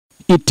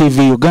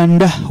ETV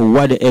Uganda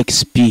Wade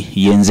XP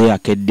yenze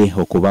yakedde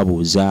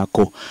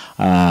okubabuuzaako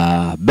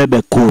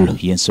Bebe Cool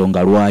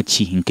yensonga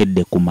lwaki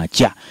nkedde ku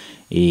makya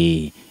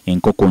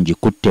enkoko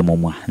njikutte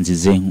mumwa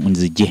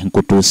nzije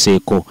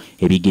nkutuuseeko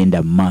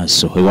ebigenda mu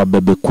maaso ewa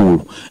Bebe Cool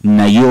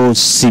nayo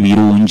si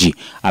birungi.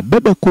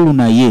 Bebe Cool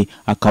naye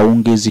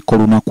akawungezi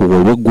k'olunaku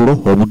olw'eggulo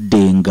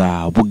obudde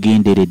nga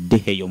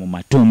bugenderedde eyo mu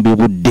matumbi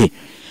budde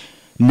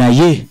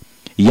naye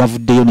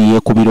yavuddeyo ne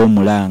yeekubira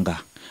omulanga.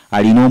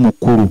 Alina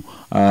omukulu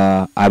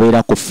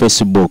abeera ku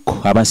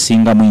Facebook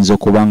abasinga muyinza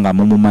okuba nga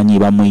mumumanyi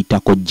bamuyita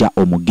Koja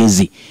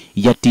Omugezi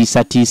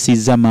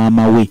yatiisatiisizza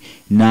maama we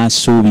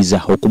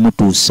n'asuubiza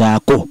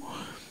okumutuusaako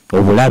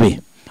obulabe.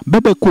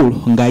 Bebe Cool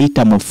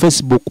ng'ayita mu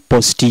Facebook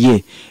post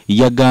ye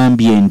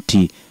yagambye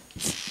nti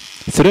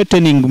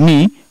threatening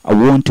me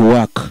won't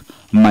work.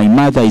 My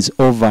mother is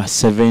over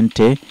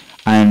 70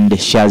 and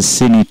she has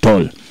seen it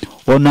all.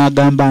 Ono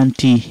agamba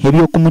nti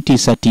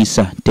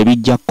ebyokumutiisatiisa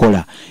tebijja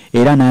kukola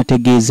era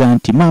n'ategeeza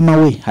nti maama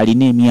we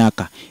alina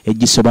emyaka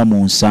egisoba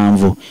mu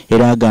 7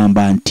 era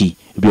agamba nti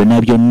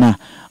byonna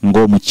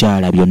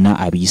ng'omukyala byonna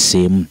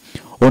abiiseemu.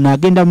 Ono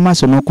agenda mu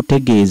maaso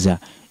n'okutegeeza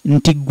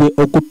nti gwe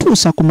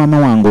okutuusa ku maama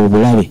wange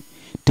obulabe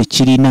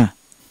tekirina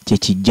kye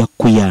kijja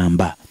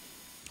kuyamba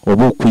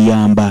oba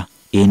okuyamba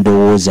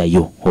endowooza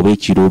yo oba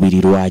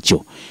ekiruubirirwa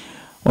kyo.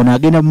 Ono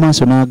agenda mu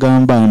maaso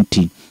n'agamba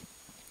nti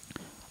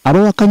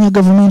abawakanya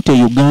gavumenti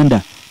e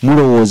Uganda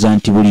mulowooza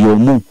nti buli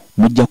omu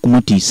mujja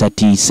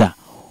kumutiisatiisa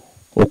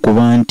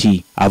okuba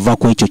nti ava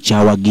ku ekyo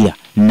kyawagira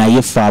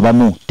naye ffe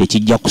abamu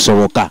tekijja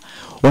kusoboka.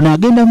 Ono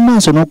agenda mu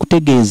maaso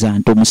n'okutegeeza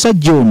nti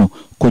omusajja ono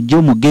Koja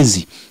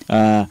Omugezi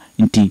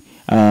nti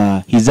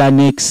he's an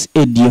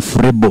ex-ADF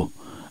rebel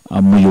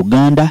mu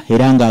Uganda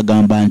era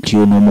ng'agamba nti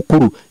ono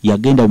omukulu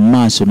yagenda mu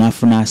maaso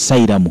n'afuna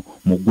asylum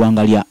mu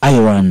ggwanga lya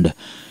Ireland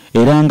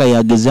era nga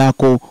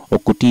yagezaako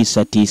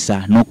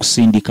okutiisatiisa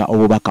n'okusindika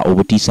obubaka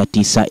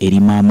obutiisatiisa eri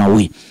maama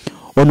we.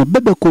 Ono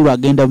Bebe Cool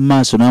agenda mu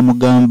maaso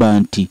n'amugamba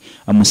nti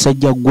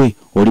omusajja gwe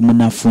oli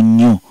munafu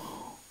nnyo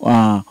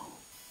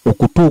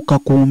okutuuka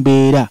ku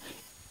mbeera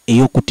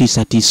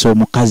ey'okutiisatiisa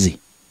omukazi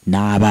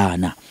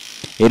n'abaana.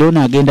 Era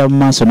ono agenda mu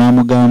maaso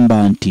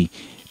n'amugamba nti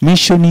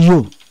missoni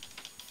yo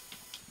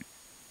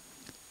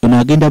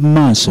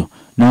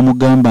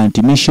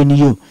missoni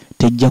yo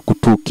tejja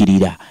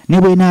kutuukirira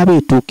ne bw'enaaba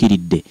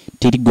etuukiridde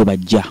teri gwe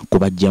bajja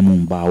kubajjamu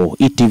mbaawo.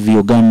 ETV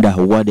Uganda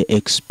Wade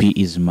XP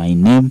is my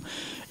name.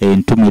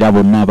 Ntumira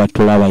bonna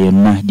abatulaba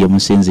yonna gye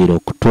musinziira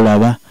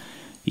okutulaba.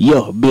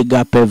 Yo big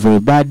up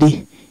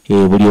everybody.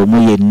 Buli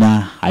omu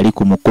yenna ali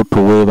ku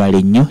mukutu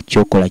weebale nnyo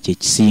kyokola kye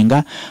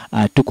kisinga.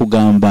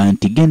 Tukugamba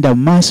nti genda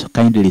mu maaso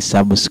kindly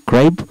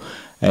subscribe.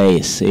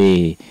 Yes,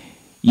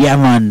 yeah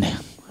man.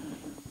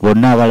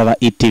 Bonna abalaba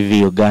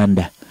ETV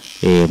Uganda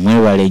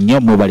mwebale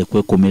nnyo mwebale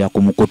kwekumira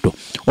ku mukutu.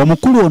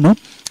 Omukulu ono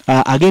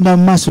agenda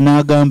mu maaso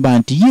n'agamba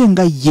nti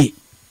ye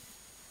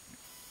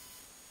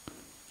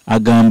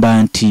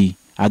agamba nti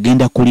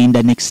agenda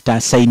kulinda next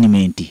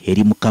assignment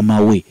eri mukama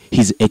we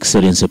His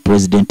Excellency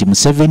President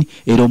Museveni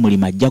era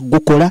omulimu ajja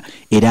gukola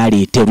era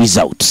aleete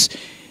results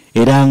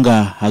era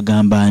nga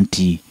agamba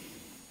nti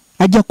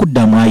ajja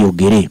kuddamu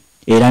ayogere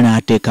era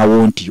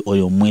n'ateekawo nti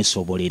oyo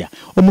mwesobolera.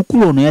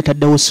 Omukulu ono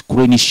yataddewo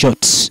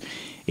screenshots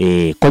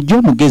Koja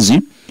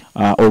Omugezi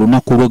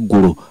olunaku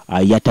lw'eggulo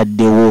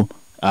yataddewo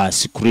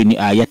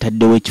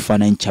yataddewo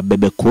ekifaananyi kya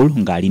Bebe Cool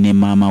ng'ali ne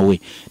maama we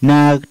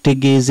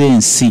n'ategeeza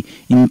ensi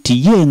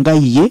nti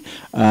ye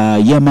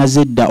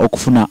yamaze dda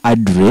okufuna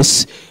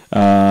address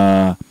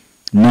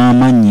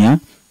n'amannya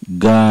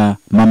ga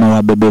maama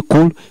wa Bebe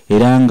Cool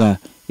era nga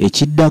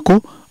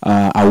ekiddako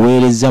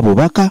aweereza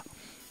bubaka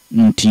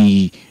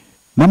nti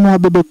maama wa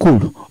Bebe Cool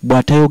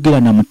bw'atayogera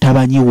na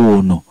mutabanyi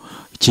woono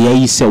kye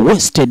yayise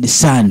wasted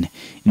son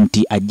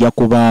nti ajja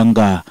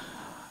kubanga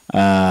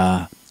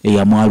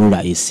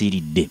eyamwalula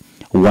esiridde.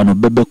 Wano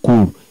Bebe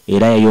Cool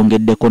era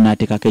yayongeddeko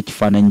n'ateekako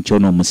ekifaananyi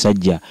ky'ono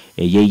omusajja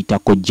eyeeyita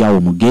Koja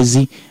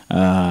Omugezi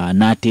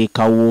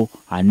n'ateekawo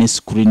ne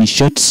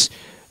screenshots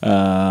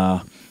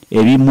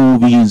ebimu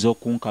biyinza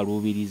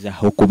okunkaluubiriza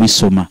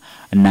okubisoma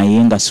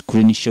naye nga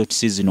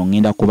screenshots zino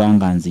ngenda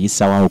kubanga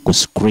nziyisawo ku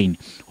screen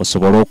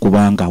osobole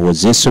okuba nga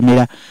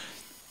ozeesomera.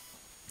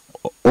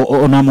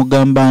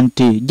 Onamugamba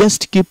nti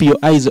just keep your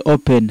eyes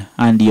open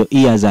and your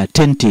ears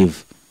attentive.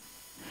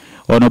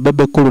 Ono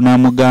Bebe Cool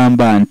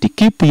namugamba nti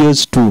keep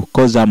yours too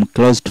cause I'm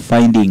close to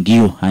finding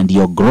you and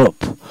your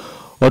group.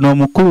 Ono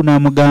omukulu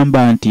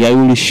namugamba nti I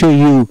will show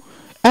you.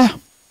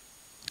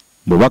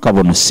 Bubaka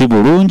buno si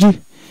bulungi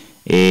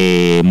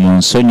mu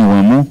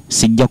nsonyiwemu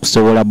sijja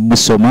kusobola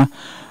busoma.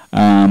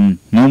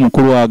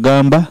 N'omukulu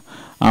agamba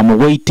I'm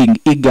waiting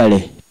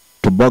eagerly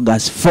to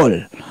bogus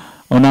fall.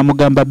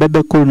 Onamugamba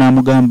Bebe Cool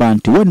namugamba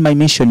nti when my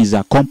mission is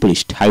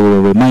accomplished I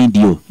will remind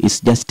you it's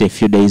just a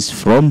few days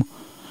from.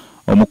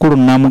 Omukulu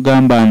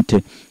namugamba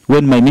nti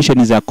when my mission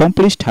is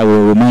accomplished I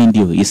will remind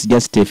you it's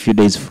just a few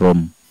days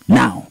from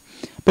now.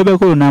 Bebe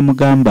Cool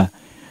namugamba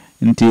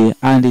nti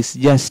and it's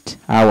just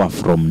hour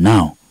from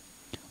now.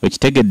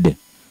 Wekitegedde.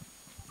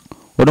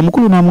 Ono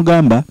mukulu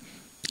namugamba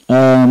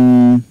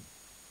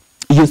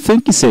You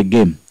think it's a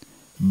game,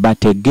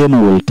 but a game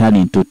will turn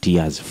into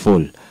tears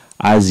full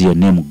as your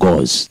name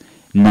goes.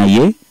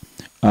 Naye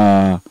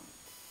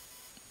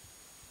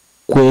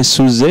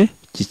kwesuze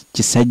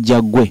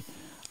kisajja gwe.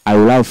 I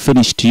will have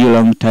finished you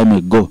long time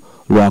ago.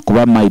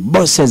 Lwakuba my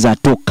bosses are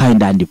too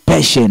kind and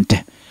patient.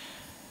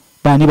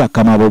 Bani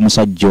bakama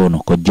b'omusajja ono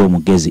Koja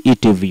Omugezi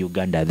ETV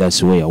Uganda,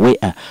 that's where we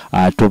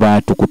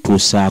tuba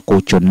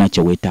tukutuusaako kyonna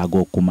kye weetaaga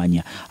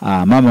okumanya.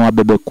 Maama wa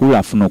Bebe Cool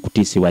afuna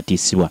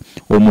okutiisibwa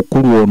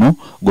omukulu ono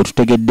gwe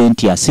tutegedde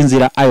nti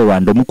asinzira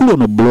Ireland. Omukulu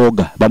ono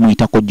blogger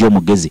bamuyita Koja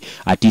Omugezi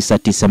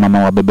Atisa maama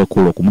wa Bebe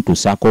Cool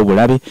okumutuusaako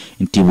obulabe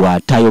nti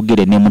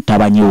bw'atayogere ne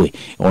mutabanyi we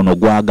ono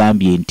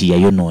gwagambye nti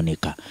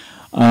yayonooneka.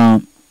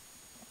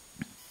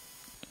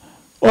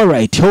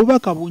 Alright,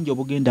 obubaka bungi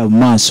obugenda mu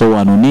maaso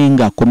wano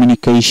nenga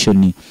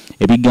communication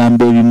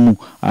ebigambo ebimu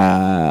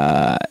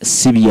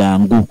si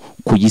byangu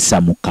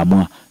kuyisa mu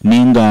kamwa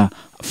nenga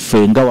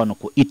fenga wano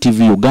ku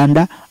ETV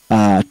Uganda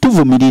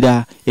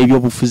tuvumirira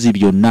ebyobufuzi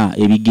byonna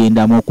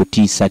ebigendamu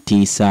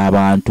okutiisatiisa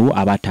abantu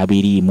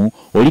abatabiriimu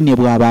oli ne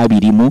bw'aba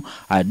abirimu.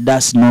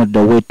 That's not the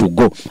way to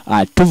go.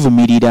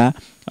 Tuvumirira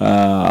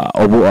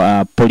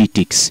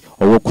politics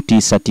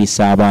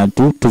ow'okutiisatiisa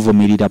abantu,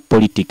 tuvumirira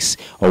politics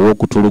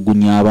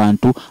ow'okutulugunya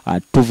abantu,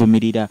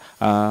 tuvumirira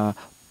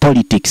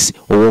politics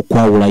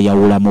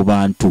ow'okwawulayawula mu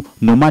bantu.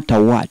 No matter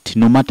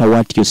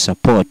what you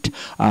support,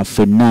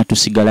 fenna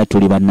tusigala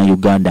tuli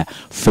bannayuganda,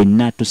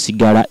 fenna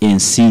tusigala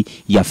ensi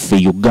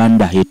yaffe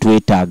Uganda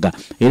etwetaaga,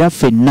 era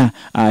fenna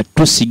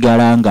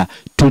tusigala nga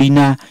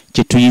tulina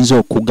kye tuyinza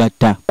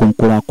okugatta ku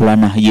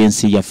nkulaakulana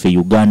y'ensi yaffe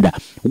Uganda.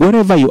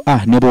 Wherever you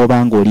are, ne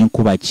bw'obanga oli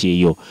nkuba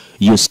kyeyo,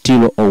 you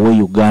still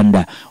owe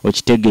Uganda.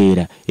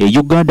 Okitegeera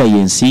Uganda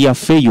y'ensi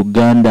yaffe,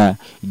 Uganda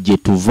gye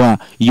tuva,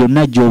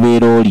 yonna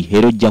gy'obeera oli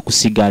era ojja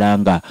kusigala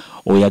nga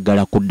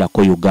oyagala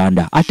kuddako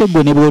Uganda. Ate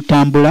gwe ne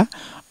bw'otambula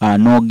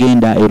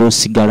n'ogenda era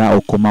osigala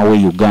okomawo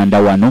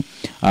Uganda wano,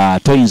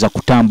 toyinza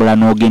kutambula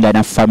n'ogenda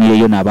na famire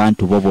yo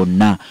n'abantu bo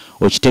bonna.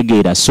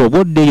 Okitegeera, so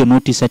bw'oddeeyo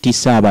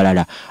n'otiisatiisa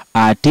abalala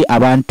ate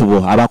abantu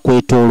bo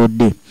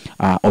abakwetoolodde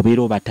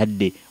obeera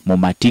obatadde mu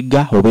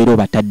matiga, obeera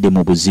obatadde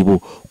mu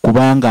buzibu,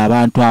 kubanga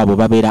abantu abo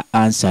babeera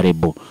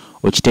answerable.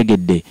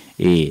 Okitegedde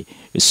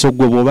so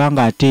gwe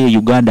bw'obanga ate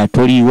Uganda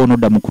toliiwo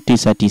n'odda mu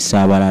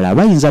kutiisatiisa abalala,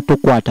 bayinza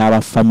tokwata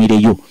abafamire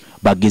yo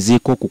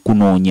bagezeeko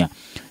okukunoonya.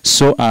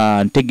 So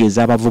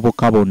ntegeeza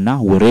abavubuka bonna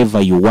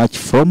wherever you watch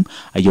from,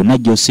 yonna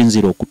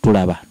gy'osinzira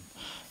okutulaba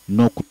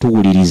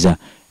n'okutuwuliriza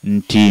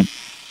nti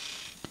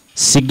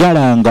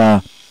sigala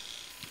nga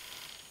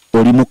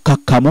oli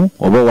mukakkamu,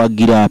 oba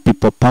wagira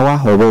People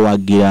Power, oba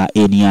wagira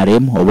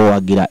NRM, oba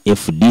wagira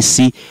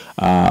FDC,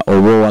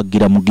 oba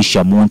wagira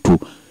Mugisha Muntu.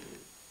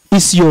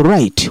 It's your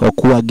right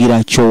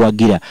okuwagira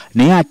kyowagira,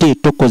 naye ate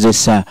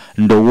tokozesa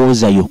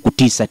ndowooza yo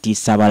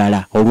kutiisatiisa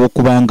balala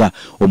olw'okubanga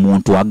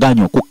omuntu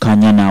aganya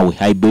okukkanya naawe.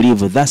 I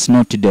believe that's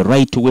not the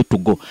right way to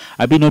go.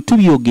 Bino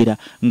tubyogera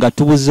nga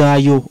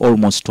tubuzaayo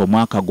almost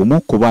omwaka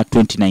gumu, kuba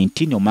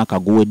 2019 omwaka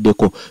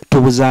guweddeko,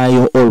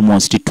 tubuzaayo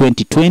almost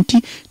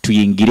 2020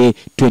 tuyingire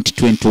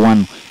 2021,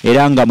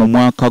 era nga mu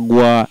mwaka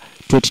gwa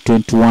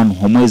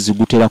 2021 omwezi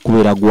gutera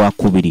kubeera gwa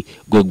kubiri,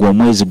 gwe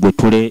omwezi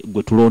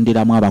gwe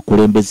tulonderamu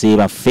abakulembeze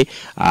baffe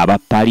aba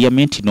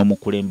parliament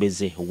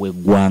n'omukulembeze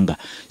w'eggwanga.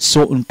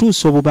 So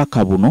ntuusa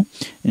obubaka buno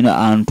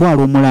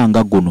ntwala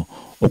omulanga guno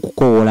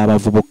okukoowola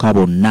abavubuka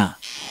bonna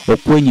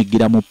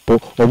okwenyigira mu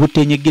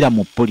obutenyigira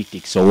mu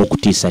politics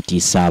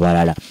ow'okutiisatiisa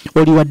abalala.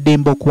 Oli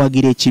waddembe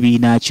okuwagira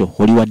ekibiina kyo,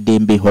 oli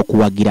waddembe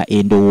okuwagira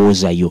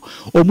endowooza yo.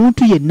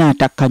 Omuntu yenna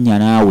atakkanya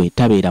naawe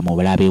tabeera mu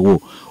bulabe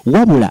wo,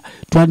 wabula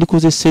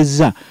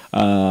twandikozesezza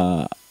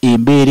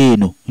embeera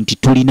eno nti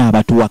tulina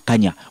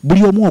abatuwakanya,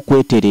 buli omu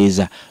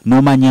okwetereeza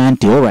n'omanya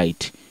nti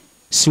alright,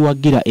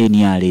 siwagira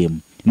NRM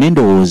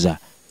n'endowooza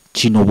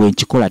kino bwe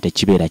nkikola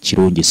tekibeera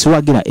kirungi,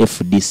 siwagira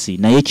FDC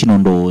naye kino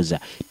ndowooza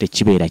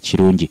tekibeera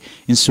kirungi.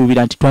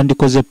 Nsuubira nti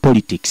twandikoze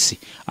politics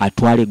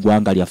atwala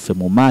eggwanga lyaffe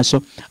mu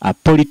maaso,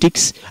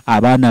 politics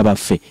abaana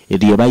baffe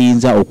lye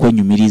bayinza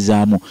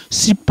okwenyumirizaamu,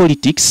 si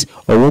politics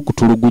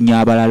ow'okutulugunya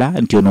abalala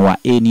nti ono wa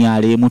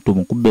NRM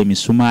tumukubba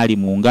emisumaali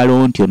mu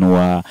ngalo, nti ono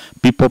wa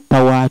People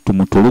Power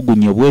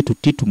tumutulugunye bwe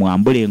tuti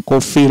tumwambule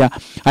enkofiira.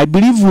 I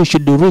believe we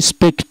should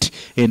respect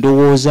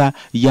endowooza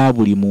ya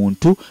buli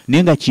muntu,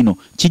 naye nga kino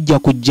kijja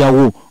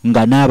kujjawo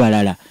nga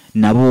n'abalala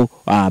nabo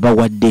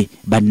bawadde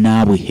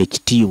bannaabwe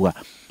ekitiibwa.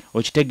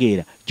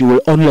 Okitegeera, you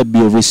will only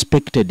be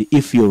respected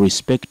if you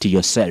respect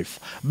yourself.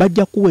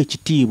 Bajja kuwa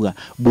ekitiibwa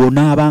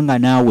bw'onaabanga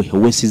naawe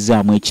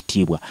weesizaamu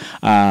ekitiibwa.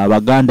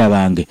 Baganda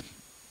bange,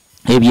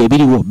 ebyo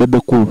ebiriwo Bebe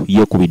Cool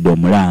yeekubidde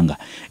omulanga,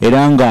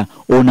 era nga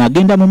ono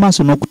agenda mu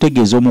maaso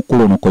n'okutegeeza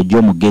omukulu ono Koja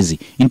Omugezi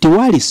nti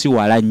waali si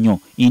wala nnyo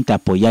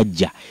Interpol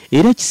yajja,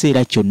 era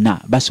ekiseera kyonna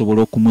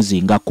basobola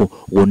okumuzingako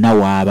wonna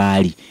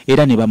w'abaali,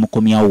 era ne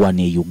bamukomyawo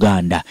wano e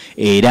Uganda,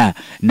 era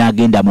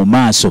n'agenda mu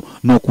maaso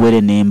n'okuwera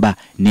ennemba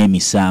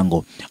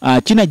n'emisango.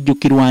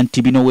 Kinajjukirwa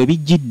nti bino we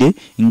bijjidde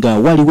nga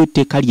waliwo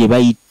etteeka lye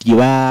bayita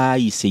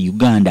bayise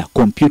Uganda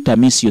Computer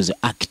Misuse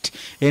Act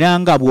era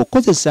nga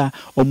bw'okozesa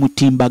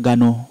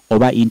omutimbagano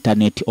oba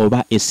internet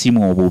oba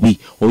essimu obubi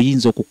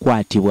oyinza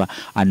okukwatibwa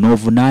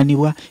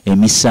anovunaanibwa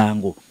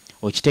emisango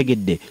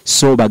okitegedde.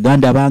 So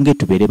baganda bange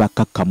tubeere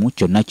bakkakkamu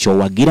kyonna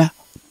ky'owagira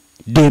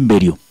dembe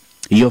lyo.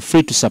 You're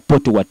free to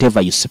support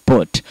whatever you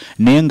support.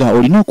 Naye nga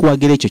olina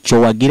okuwagira ekyo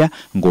ky'owagira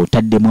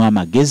ng'otaddemu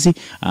amagezi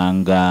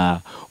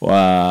nga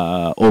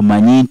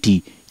omanyi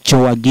nti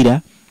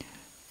ky'owagira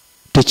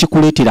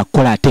tekikuleetera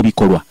kukola ate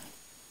bikolwa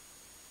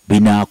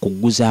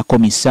binaakuguzaako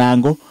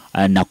misango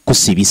na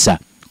kusibisa.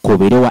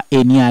 Kobere wa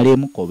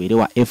NRM, kobere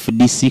wa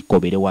FDC,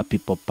 kobere wa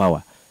People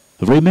Power.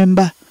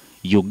 Remember,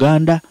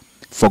 Uganda,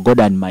 for God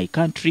and my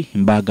country,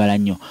 mbagala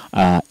nnyo.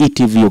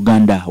 ETV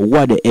Uganda,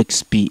 Wade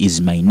XP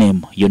is my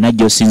name. Yonna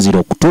gy'osinzira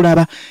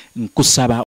okutulaba nkusaba